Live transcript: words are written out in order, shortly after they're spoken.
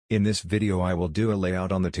In this video I will do a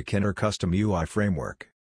layout on the tkinter custom UI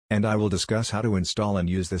framework. And I will discuss how to install and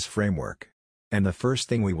use this framework. And the first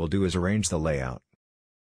thing we will do is arrange the layout.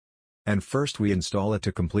 And first we install it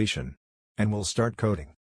to completion. And we'll start coding.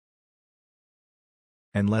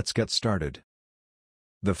 And let's get started.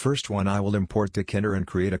 The first one I will import tkinter and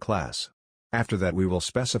create a class. After that we will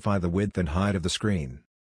specify the width and height of the screen.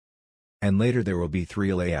 And later there will be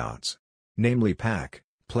 3 layouts. Namely pack,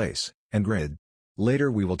 place, and grid.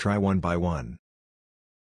 Later we will try one by one.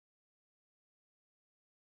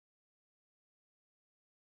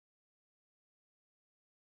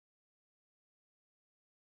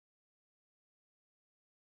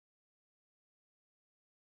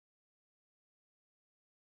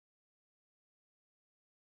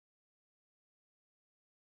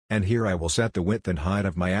 And here I will set the width and height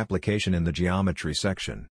of my application in the geometry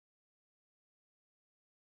section.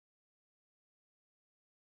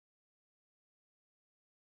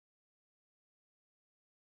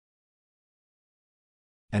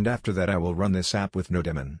 And after that I will run this app with no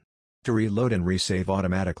daemon to reload and resave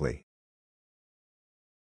automatically.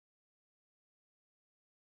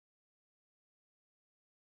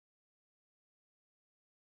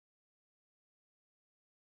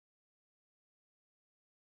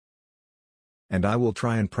 And I will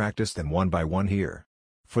try and practice them one by one here.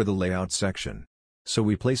 For the layout section. So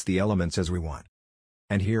we place the elements as we want.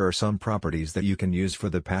 And here are some properties that you can use for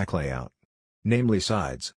the pack layout. Namely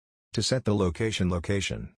sides. To set the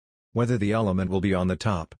location. Whether the element will be on the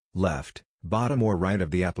top, left, bottom or right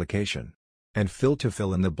of the application. And fill to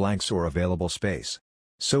fill in the blanks or available space.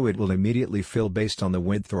 So it will immediately fill based on the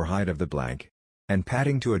width or height of the blank. And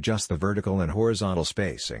padding to adjust the vertical and horizontal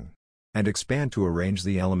spacing. And expand to arrange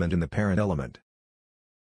the element in the parent element.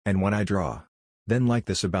 And when I draw, then like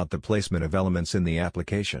this about the placement of elements in the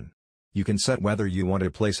application. You can set whether you want to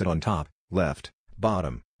place it on top, left,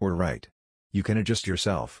 bottom, or right. You can adjust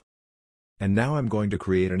yourself. And now I'm going to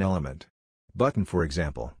create an element. Button for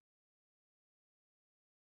example.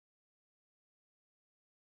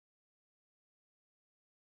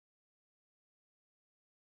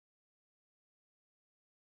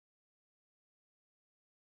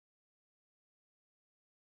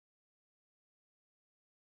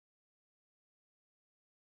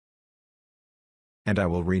 And I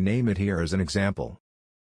will rename it here as an example.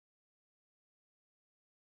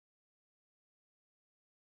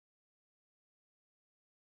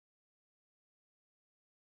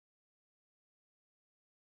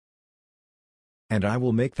 And I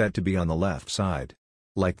will make that to be on the left side.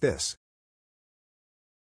 Like this.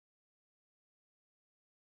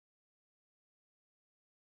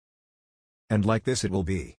 And like this it will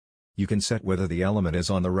be. You can set whether the element is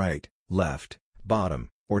on the right, left, bottom,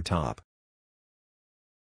 or top.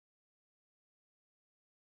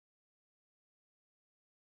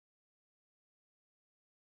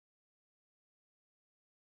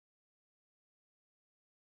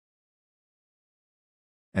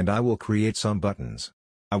 And I will create some buttons.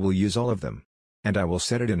 I will use all of them. And I will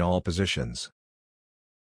set it in all positions.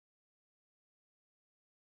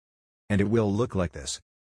 And it will look like this.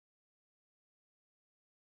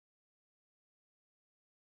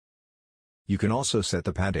 You can also set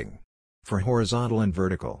the padding. For horizontal and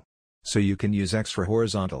vertical. So you can use X for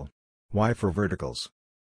horizontal. Y for verticals.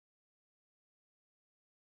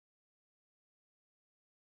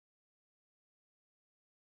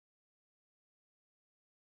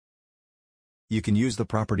 You can use the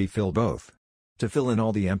property fill both. To fill in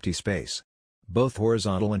all the empty space. Both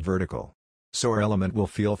horizontal and vertical. So our element will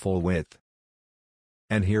fill full width.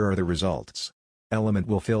 And here are the results. Element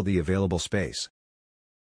will fill the available space.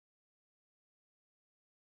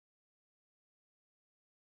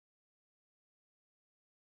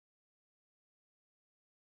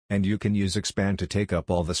 And you can use expand to take up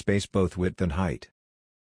all the space both width and height.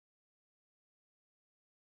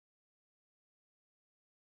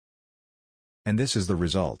 And this is the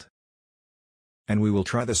result. And we will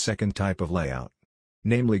try the second type of layout.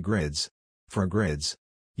 Namely grids. For grids,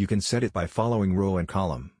 you can set it by following row and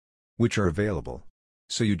column. Which are available.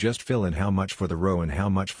 So you just fill in how much for the row and how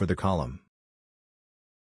much for the column.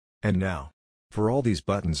 And now, for all these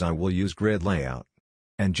buttons I will use grid layout.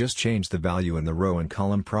 And just change the value in the row and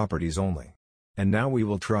column properties only. And now we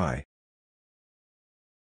will try.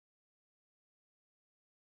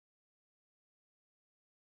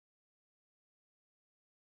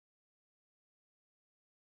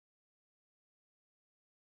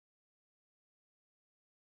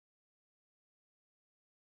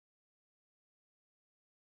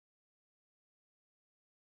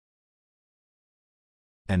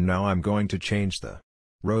 And now I'm going to change the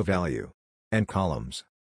row value and columns.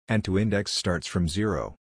 And to index starts from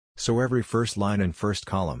 0. So every first line and first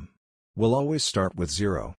column will always start with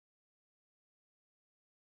 0.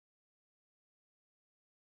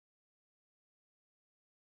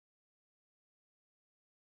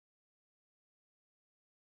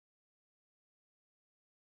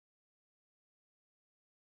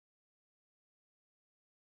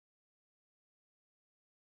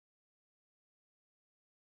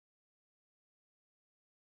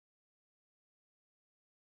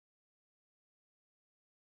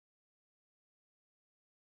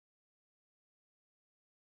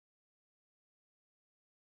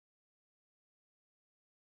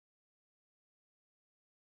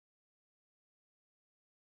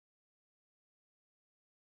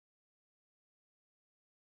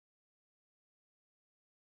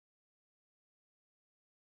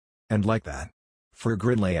 And like that. For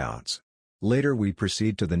grid layouts. Later we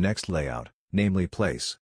proceed to the next layout, namely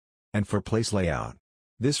place. And for place layout,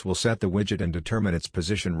 this will set the widget and determine its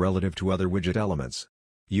position relative to other widget elements.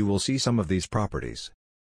 You will see some of these properties.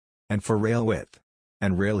 And for rail width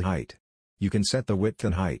and rail height, you can set the width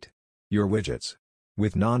and height your widgets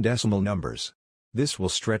with non-decimal numbers. This will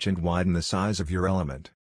stretch and widen the size of your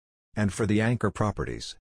element. And for the anchor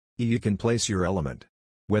properties, you can place your element,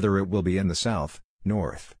 whether it will be in the south,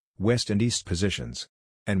 north, west and east positions,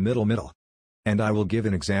 and middle. And I will give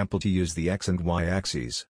an example to use the X and Y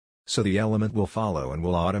axes. So the element will follow and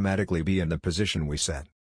will automatically be in the position we set.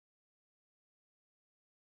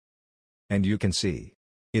 And you can see,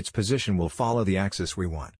 its position will follow the axis we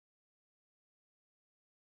want.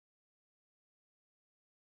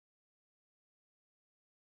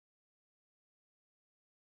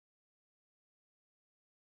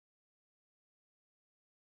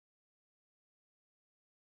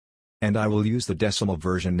 And I will use the decimal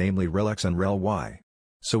version, namely rel X and rel Y.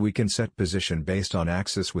 So we can set position based on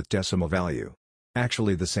axis with decimal value.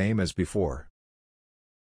 Actually the same as before.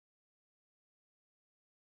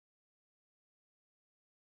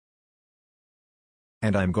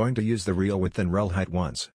 And I'm going to use the rel width and rel height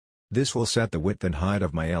once. This will set the width and height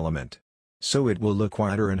of my element. So it will look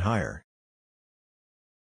wider and higher.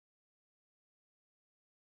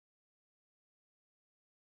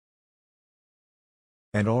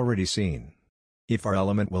 And already seen. If our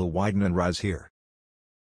element will widen and rise here.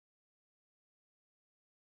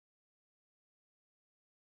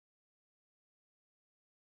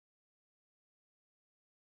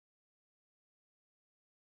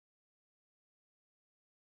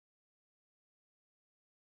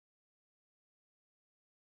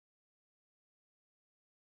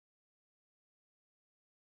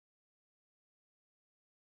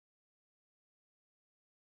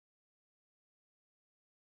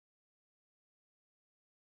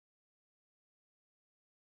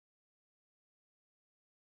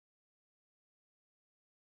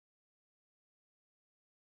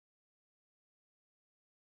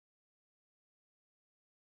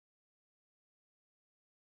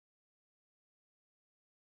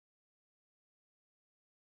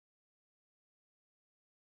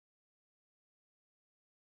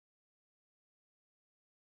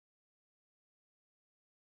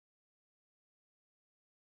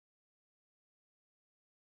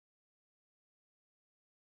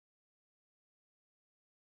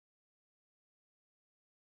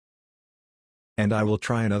 And I will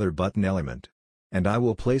try another button element. And I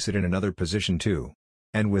will place it in another position too.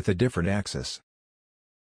 And with a different axis.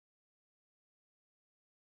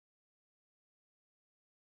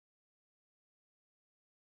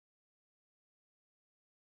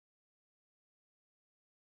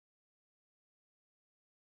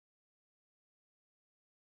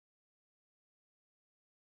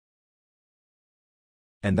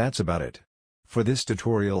 And that's about it. For this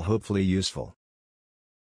tutorial, hopefully useful.